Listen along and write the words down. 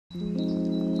What's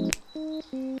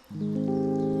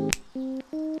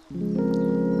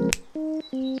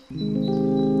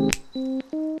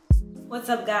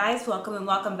up guys, welcome and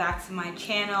welcome back to my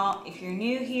channel. If you're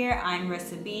new here, I'm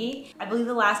Risa Been. I believe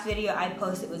the last video I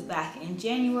posted was back in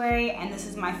January, and this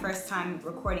is my first time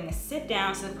recording a sit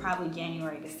down, so probably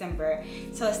January, December.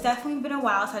 So it's definitely been a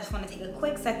while, so I just want to take a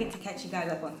quick second to catch you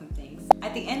guys up on some things.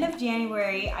 At the end of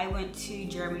January, I went to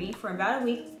Germany for about a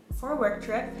week for a work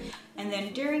trip, and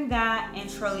then during that and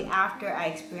shortly after, I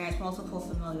experienced multiple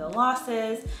familial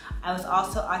losses. I was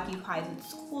also occupied with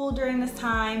school during this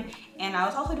time, and I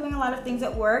was also doing a lot of things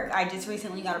at work. I just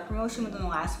recently got a promotion within the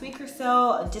last week or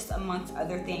so, just amongst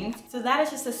other things. So that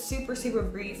is just a super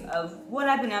brief of what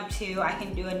I've been up to. I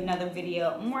can do another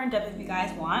video more in depth if you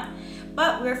guys want,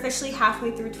 but we're officially halfway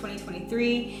through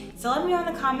 2023. So let me know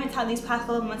in the comments how these past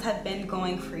couple of months have been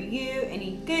going for you.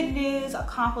 Any good news,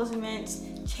 accomplishments,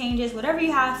 changes, whatever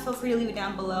you have, feel free to leave it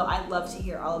down below. I'd love to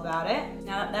hear all about it.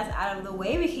 Now that that's out of the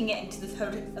way, we can get into the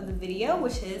subject of the video,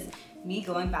 which is me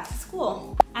going back to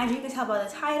school. As you can tell by the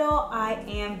title, I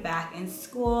am back in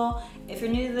school. If you're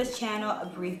new to this channel, a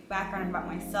brief background about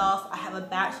myself. I have a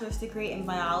bachelor's degree in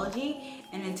biology,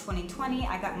 and in 2020,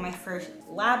 I got my first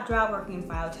lab job working in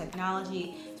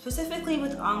biotechnology, specifically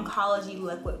with oncology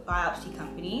liquid biopsy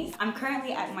companies. I'm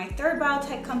currently at my third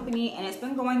biotech company, and it's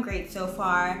been going great so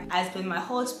far. It's been my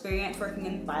whole experience working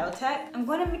in biotech. I'm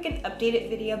going to make an updated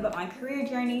video about my career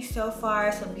journey so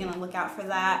far, so be on the lookout for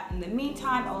that. In the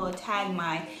meantime, I will tag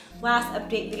my last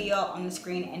update video on the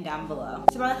screen and down below.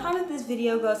 So by the time that this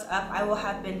video goes up, I will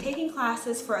have been taking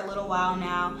classes for a little while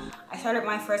now. I started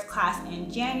my first class in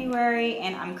January,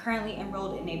 and I'm currently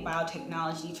enrolled in a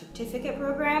biotechnology certificate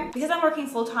program. Because I'm working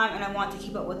full-time and I want to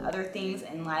keep up with other things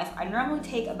in life, I normally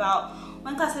take about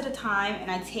one class at a time,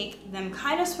 and I take them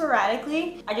kind of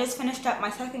sporadically. I just finished up my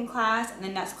second class, and the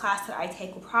next class that I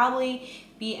take will probably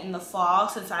be in the fall,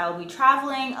 since I will be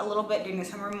traveling a little bit during the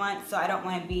summer months, so I don't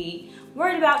want to be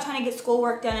worried about trying to get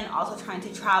schoolwork done and also trying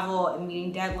to travel and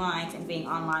meeting deadlines and being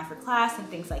online for class and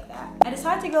things like that. I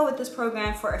decided to go with this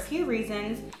program for a few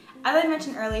reasons. As I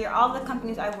mentioned earlier, all the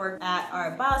companies I work at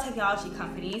are biotechnology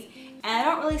companies, and I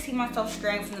don't really see myself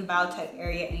straying from the biotech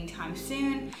area anytime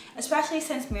soon, especially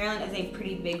since Maryland is a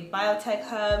pretty big biotech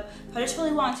hub. So I just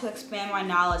really want to expand my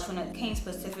knowledge when it came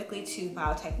specifically to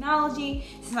biotechnology,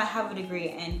 since I have a degree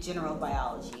in general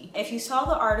biology. If you saw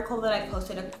the article that I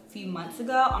posted a few months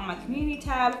ago on my community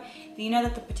tab, then you know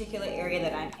that the particular area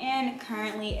that I'm in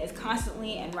currently is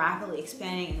constantly and rapidly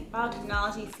expanding in the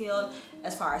biotechnology field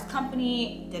as far as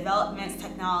company, developments,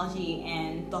 technology,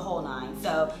 and the whole nine.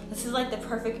 So this is like the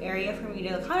perfect area for me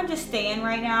to kind of just stay in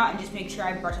right now and just make sure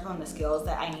I brush up on the skills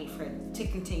that I need to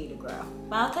continue to grow.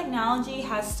 Biotechnology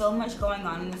has so much going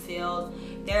on in the field.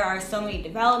 There are so many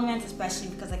developments, especially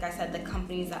because, like I said, the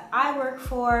companies that I work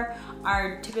for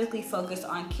are typically focused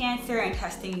on cancer and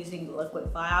testing using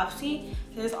liquid biopsy.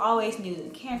 So there's always news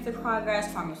in cancer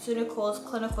progress, pharmaceuticals,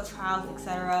 clinical trials,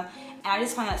 etc. And I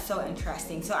just find that so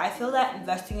interesting. So I feel that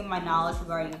investing in my knowledge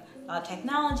regarding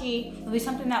biotechnology will be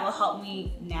something that will help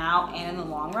me now and in the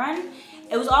long run.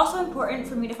 It was also important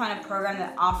for me to find a program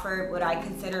that offered what I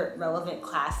consider relevant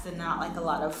classes and not like a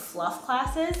lot of fluff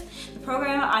classes. The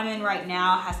program I'm in right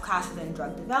now has classes in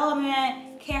drug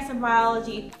development, cancer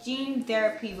biology, gene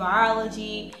therapy,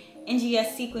 virology,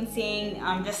 NGS sequencing,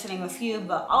 just to name a few,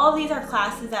 but all of these are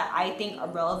classes that I think are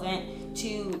relevant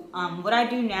to what I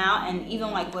do now and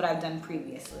even like what I've done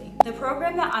previously. The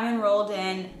program that I'm enrolled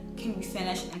in can be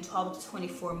finished in 12 to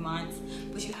 24 months,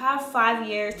 but you have 5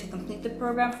 years to complete the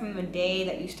program from the day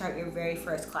that you start your very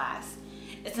first class.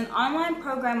 It's an online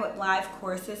program with live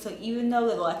courses, so even though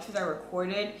the lectures are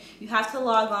recorded, you have to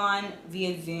log on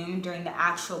via Zoom during the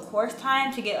actual course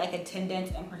time to get like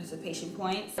attendance and participation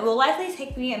points. It will likely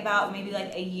take me about maybe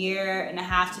like a year and a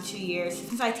half to 2 years,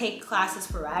 since I take classes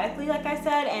sporadically, like I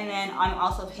said, and then I'm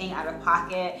also paying out of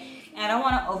pocket. And I don't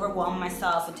want to overwhelm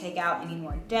myself and take out any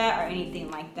more debt or anything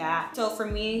like that. So for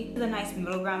me, it's a nice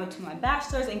middle ground between my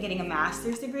bachelor's and getting a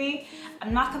master's degree.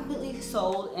 I'm not completely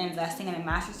sold in investing in a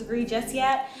master's degree just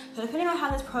yet. So depending on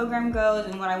how this program goes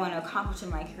and what I want to accomplish in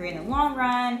my career in the long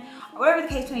run, or whatever the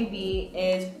case may be,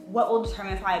 is what will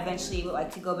determine if I eventually would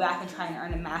like to go back and try and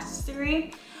earn a master's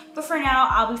degree. But for now,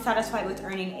 I'll be satisfied with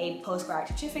earning a postgrad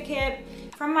certificate.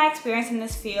 From my experience in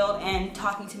this field and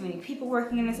talking to many people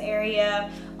working in this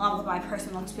area, along with my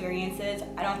personal experiences,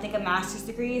 I don't think a master's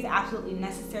degree is absolutely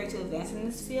necessary to advance in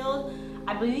this field.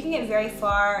 I believe you can get very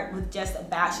far with just a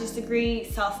bachelor's degree,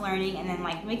 self-learning, and then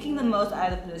like making the most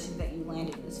out of the position that you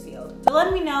landed in this field. So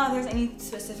let me know if there's any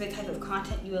specific type of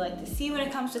content you would like to see when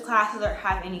it comes to classes or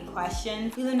have any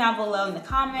questions. Leave them down below in the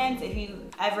comments. If you've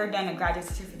ever done a graduate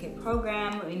certificate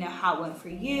program, let me know how it went for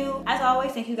you. As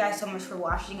always, thank you guys so much for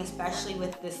watching, especially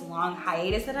with this long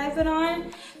hiatus that I've been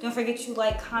on. Don't forget to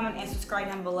like, comment, and subscribe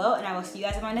down below, and I will see you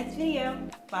guys in my next video.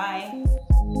 Bye.